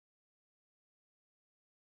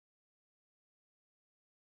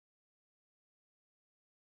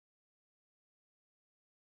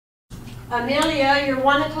Amelia, your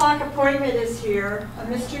 1 o'clock appointment is here.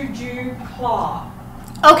 Mr. Jude Claw.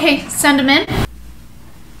 Okay, send him in.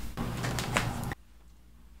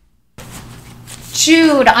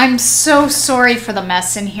 Jude, I'm so sorry for the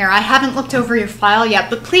mess in here. I haven't looked over your file yet,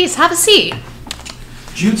 but please have a seat.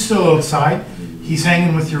 Jude's still outside. He's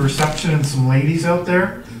hanging with your reception and some ladies out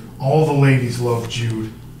there. All the ladies love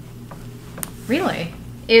Jude. Really?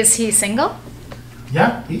 Is he single?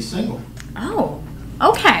 Yeah, he's single. Oh,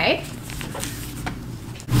 okay.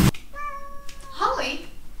 Holly,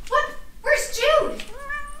 what? Where's Jude?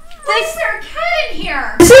 Why is there a cat in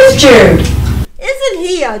here? This is Jude. Isn't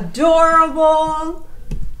he adorable?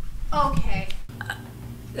 Okay.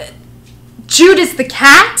 Jude is the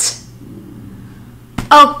cat?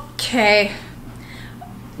 Okay.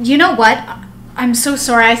 You know what? I'm so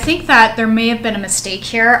sorry. I think that there may have been a mistake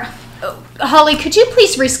here. Holly, could you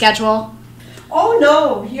please reschedule? Oh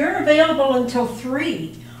no, you're available until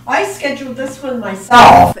 3. I scheduled this one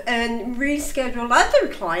myself and rescheduled other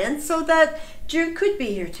clients so that Jude could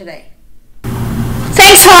be here today.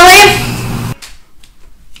 Thanks, Holly.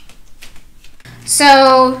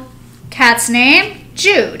 So, cat's name?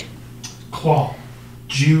 Jude. Claw.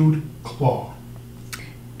 Jude Claw.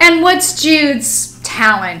 And what's Jude's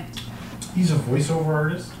talent? He's a voiceover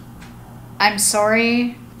artist. I'm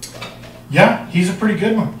sorry. Yeah, he's a pretty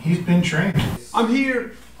good one. He's been trained. I'm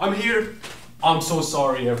here. I'm so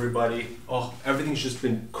sorry, everybody. Oh, everything's just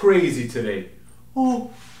been crazy today.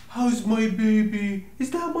 Oh, how's my baby?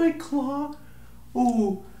 Is that my Claw?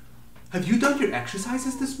 Oh, have you done your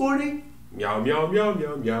exercises this morning? Meow, meow, meow,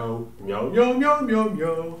 meow, meow. Meow, meow, meow, meow,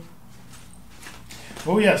 meow.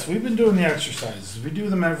 Oh yes, we've been doing the exercises. We do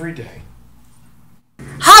them every day.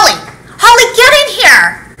 Holly, get in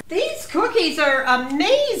here! These cookies are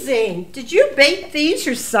amazing. Did you bake these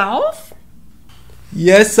yourself?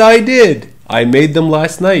 Yes, I did. I made them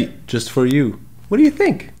last night just for you. What do you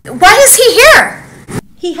think? Why is he here?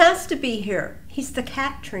 He has to be here. He's the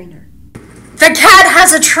cat trainer. The cat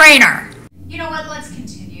has a trainer. You know what? Let's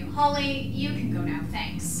continue. Holly, you can go now.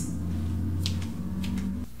 Thanks.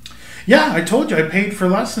 Yeah, I told you I paid for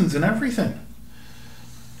lessons and everything.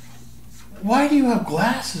 Why do you have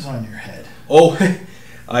glasses on your head? Oh,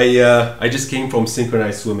 I just came from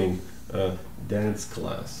synchronized swimming, dance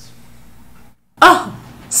class. Oh,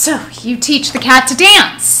 so you teach the cat to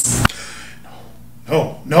dance?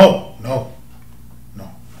 No.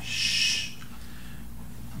 Shh.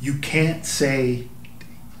 You can't say.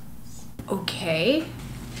 Okay.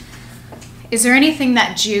 Is there anything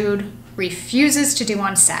that Jude refuses to do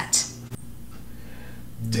on set?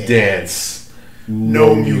 Dance.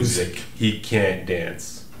 No music. He can't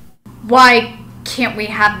dance. Why can't we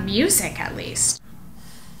have music at least?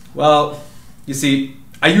 Well, you see,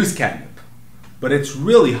 I use catnip, but it's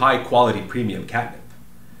really high quality premium catnip.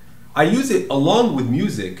 I use it along with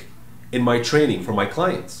music in my training for my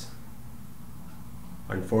clients.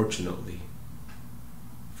 Unfortunately,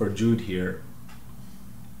 for Jude here,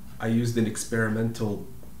 I used an experimental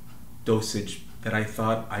dosage that I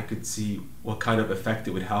thought I could see what kind of effect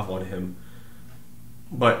it would have on him.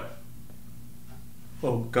 But,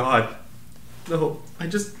 oh God, no, I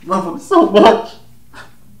just love him so much.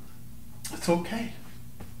 It's okay.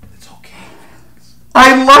 It's okay.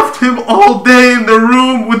 I left him all day in the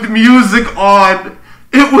room with music on.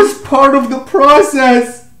 It was part of the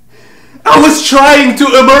process. I was trying to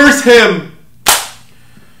immerse him.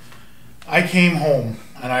 I came home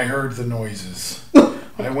and I heard the noises.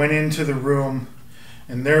 I went into the room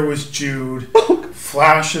and there was Jude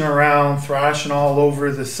flashing around, thrashing all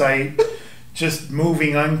over the site, just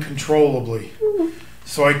moving uncontrollably.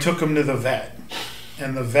 So I took him to the vet,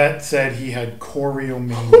 and the vet said he had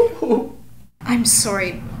choreomania. I'm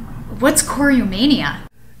sorry, what's choreomania?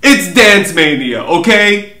 It's dance mania,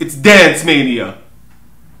 okay? It's dance mania.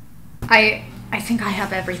 I think I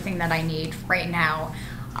have everything that I need right now.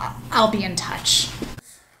 I'll be in touch.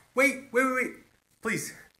 Wait.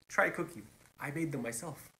 Please, try a cookie. I made them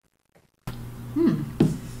myself.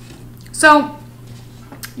 So,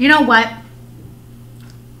 you know what?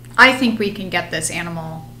 I think we can get this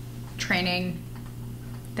animal training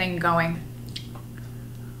thing going.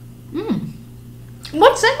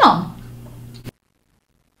 What's in them?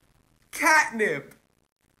 Catnip.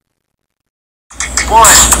 1,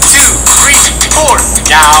 2, 3, 4.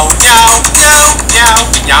 Meow, meow, meow, meow,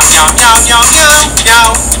 meow, meow, meow, meow, meow,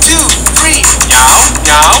 meow. 2, 3. Meow,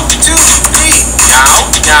 meow, 2, 3. Meow,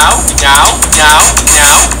 meow, meow, meow,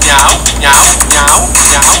 meow, meow, meow, meow,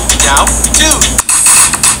 meow, meow. 2.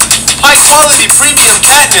 High quality premium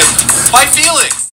catnip.